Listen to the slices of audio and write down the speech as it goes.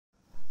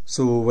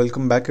So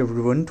welcome back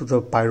everyone to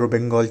the Pyro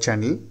Bengal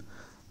channel.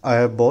 I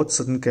have bought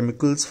certain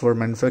chemicals for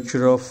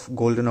manufacture of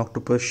golden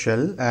octopus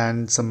shell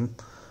and some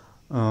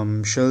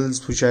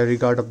shells which I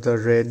regard of the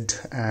red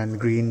and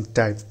green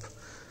type.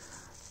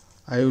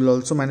 I will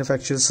also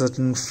manufacture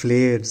certain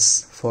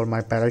flares for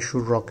my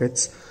parachute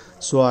rockets.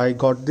 So I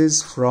got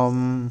this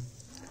from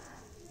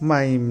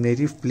my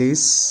native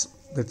place,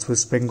 that's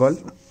West Bengal.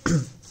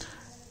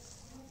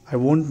 I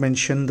won't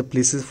mention the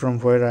places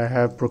from where I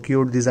have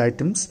procured these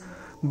items.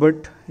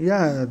 But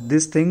yeah,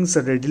 these things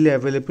are readily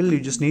available. You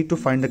just need to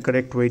find the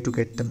correct way to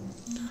get them.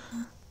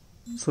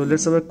 So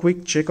let's have a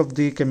quick check of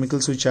the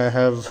chemicals which I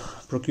have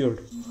procured.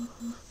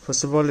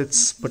 First of all,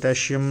 it's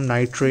potassium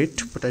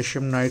nitrate.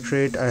 Potassium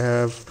nitrate I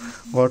have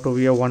got over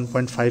here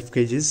 1.5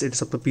 kgs.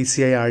 It's of the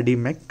PCI RD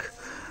mech.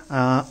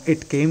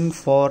 It came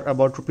for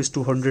about rupees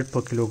 200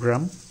 per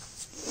kilogram.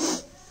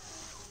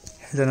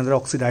 Here's another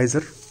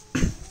oxidizer.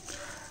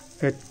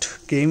 It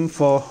came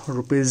for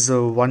rupees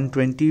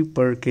 120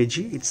 per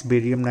kg. It's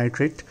barium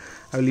nitrate.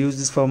 I will use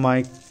this for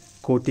my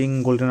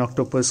coating golden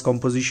octopus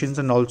compositions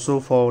and also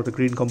for the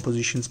green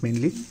compositions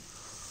mainly.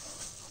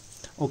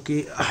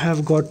 Okay, I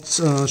have got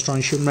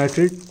strontium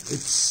nitrate.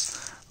 It's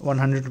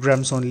 100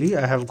 grams only.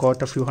 I have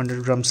got a few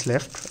hundred grams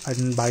left. I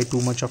didn't buy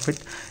too much of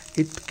it.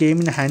 It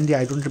came in handy.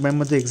 I don't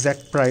remember the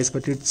exact price,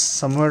 but it's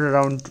somewhere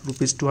around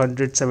rupees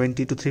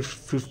 270 to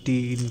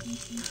 350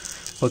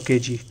 per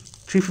kg.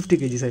 350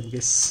 kgs I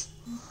guess.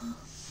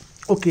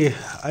 Okay,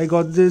 I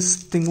got this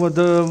thing for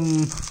the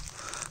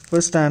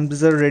first time.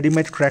 These are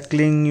ready-made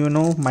crackling,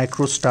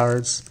 micro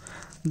stars.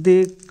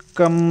 They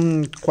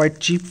come quite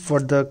cheap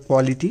for the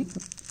quality.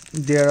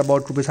 They are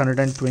about rupees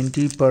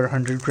 120 per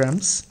 100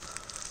 grams.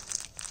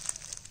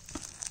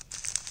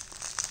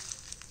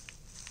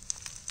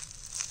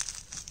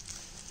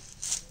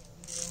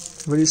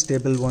 Very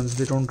stable ones.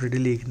 They don't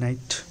readily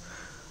ignite.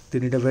 They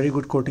need a very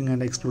good coating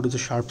and explode with a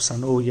sharp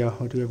sun. Oh yeah,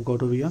 what we have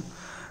got over here.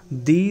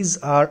 These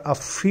are a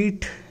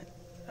feet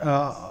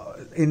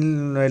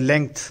in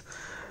length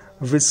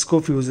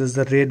visco fuses,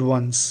 the red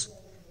ones.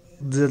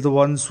 These are the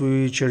ones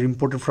which are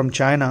imported from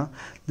China.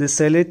 They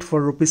sell it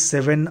for rupees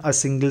 7 a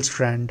single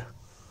strand.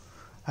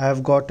 I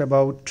have got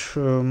about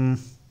 7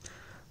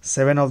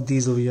 of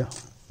these over here.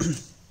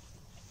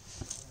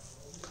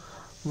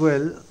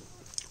 Well,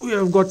 we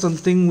have got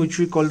something which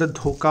we call the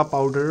dhoka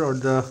powder or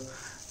the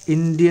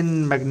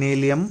Indian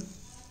magnesium.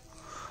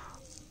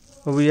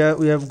 We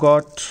have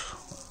got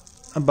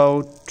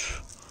about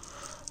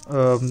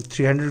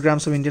 300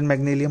 grams of Indian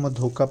magnesium or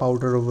dhoka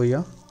powder over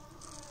here.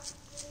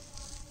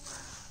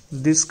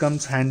 This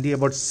comes handy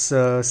about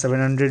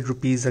 700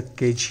 rupees a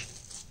kg.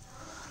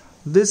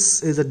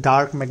 This is a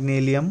dark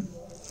magnesium.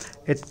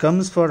 It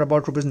comes for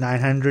about rupees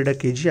 900 a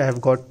kg. I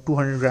have got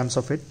 200 grams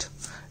of it,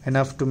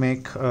 enough to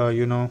make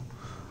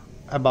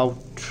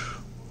about,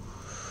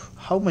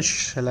 how much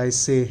shall I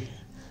say,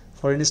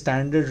 for any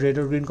standard red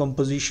or green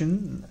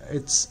composition,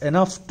 it's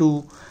enough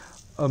to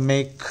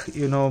make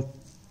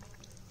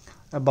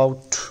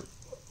about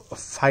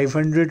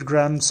 500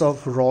 grams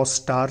of raw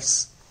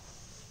stars,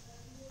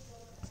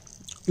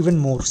 even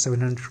more,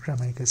 700 gram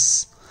I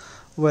guess.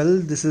 Well,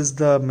 this is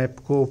the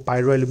Mepco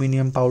pyro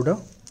aluminium powder.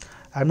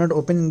 I'm not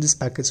opening this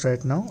package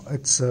right now.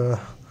 It's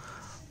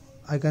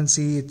I can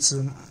see it's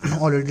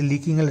already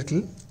leaking a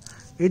little.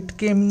 It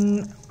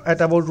came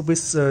at about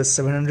rupees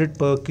 700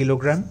 per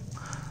kilogram.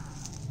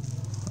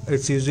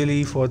 It's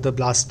usually for the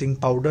blasting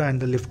powder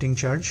and the lifting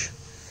charge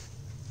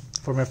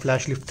for my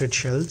flash lifted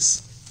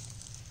shells.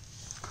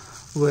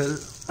 Well,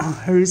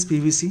 here is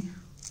PVC.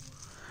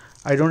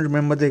 I don't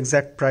remember the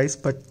exact price,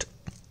 but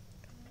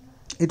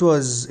it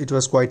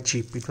was quite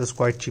cheap. It was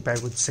quite cheap, I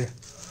would say.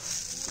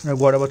 I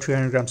got about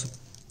 300 grams of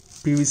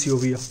PVC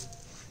over here.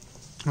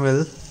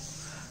 Well,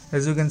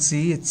 as you can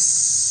see,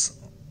 it's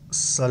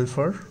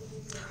sulfur.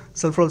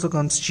 Sulfur also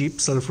comes cheap.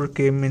 Sulfur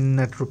came in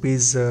at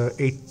rupees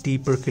 80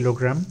 per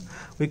kilogram.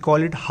 We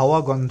call it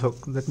Hawa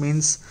Gandhak. That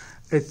means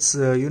it's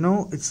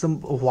it's a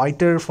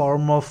whiter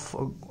form of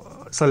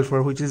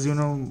sulfur, which is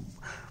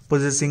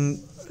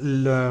possessing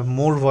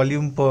more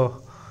volume per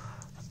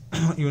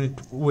unit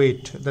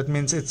weight. That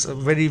means it's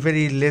very,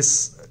 very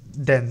less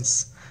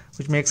dense,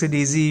 which makes it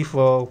easy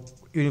for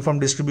uniform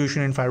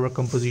distribution in fiber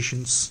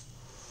compositions.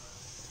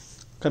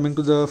 Coming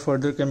to the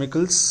further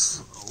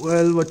chemicals,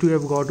 well, what we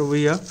have got over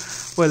here,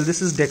 well,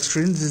 this is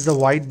dextrin. This is the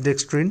white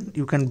dextrin.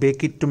 You can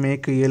bake it to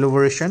make a yellow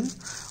version,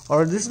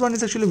 or this one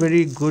is actually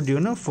very good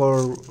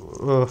for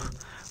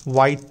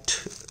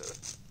white,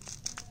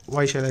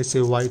 why shall I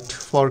say white,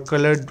 for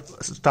colored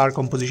star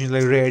compositions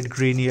like red,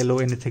 green, yellow,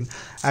 anything.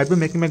 I'll be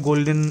making my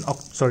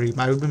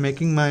I will be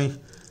making my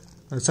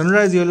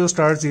sunrise yellow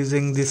stars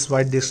using this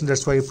white dextrin.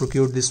 That's why I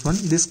procured this one.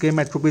 This came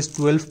at rupees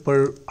 12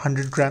 per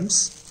 100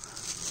 grams.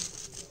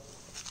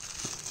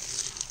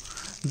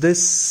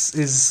 This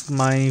is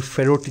my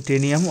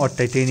ferrotitanium or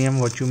titanium,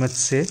 what you must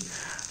say.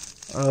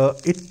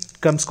 It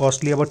comes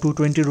costly, about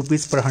 220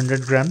 rupees per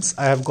 100 grams.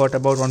 I have got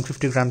about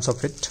 150 grams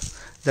of it.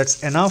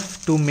 That's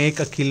enough to make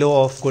a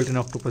kilo of golden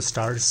octopus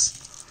stars,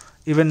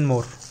 even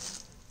more.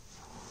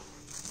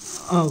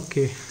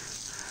 Okay,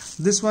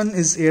 This one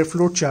is air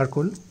float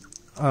charcoal.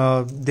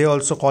 They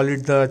also call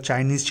it the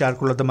Chinese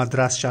charcoal or the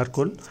Madras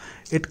charcoal.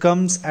 It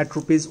comes at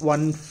rupees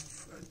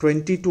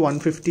 120 to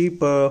 150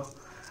 per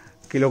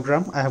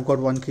kilogram. I have got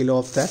 1 kilo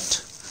of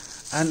that,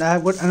 and I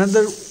have got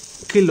another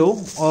kilo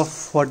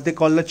of what they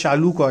call the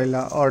chalu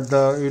koila, or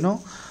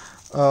the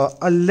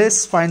a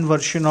less fine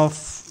version of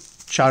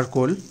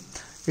charcoal.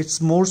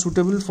 It's more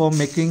suitable for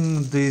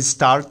making these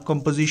dark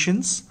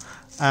compositions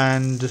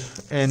and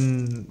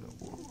in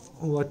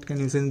what can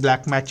you say, in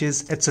black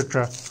matches,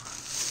 etc.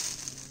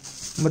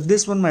 But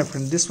this one, my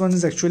friend, this one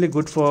is actually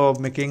good for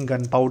making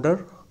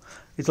gunpowder.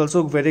 It's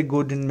also very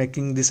good in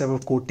making this type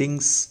of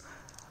coatings.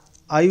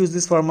 I use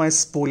this for my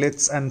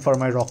spoolets and for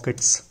my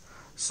rockets.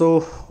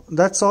 So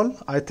that's all.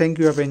 I think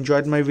you have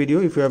enjoyed my video.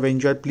 If you have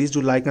enjoyed, please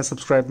do like and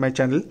subscribe my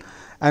channel,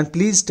 and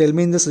please tell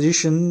me in the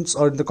suggestions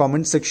or in the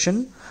comment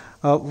section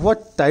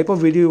what type of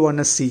video you want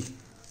to see.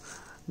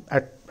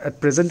 At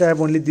present I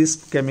have only these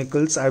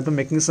chemicals. I have been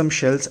making some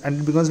shells,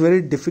 and it becomes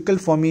very difficult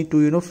for me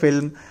to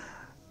film.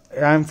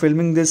 I am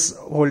filming this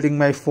holding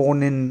my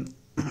phone in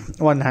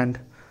one hand.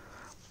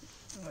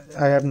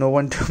 I have no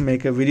one to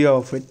make a video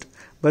of it,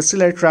 but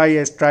still I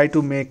try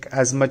to make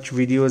as much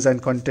videos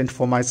and content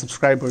for my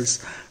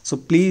subscribers. So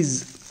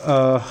please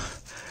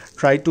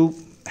try to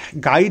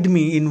guide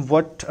me in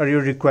what are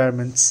your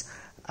requirements.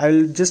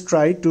 I'll just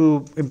try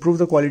to improve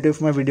the quality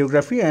of my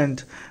videography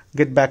and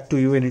get back to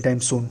you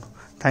anytime soon.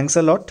 Thanks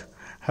a lot.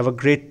 Have a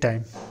great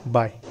time.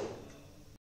 Bye.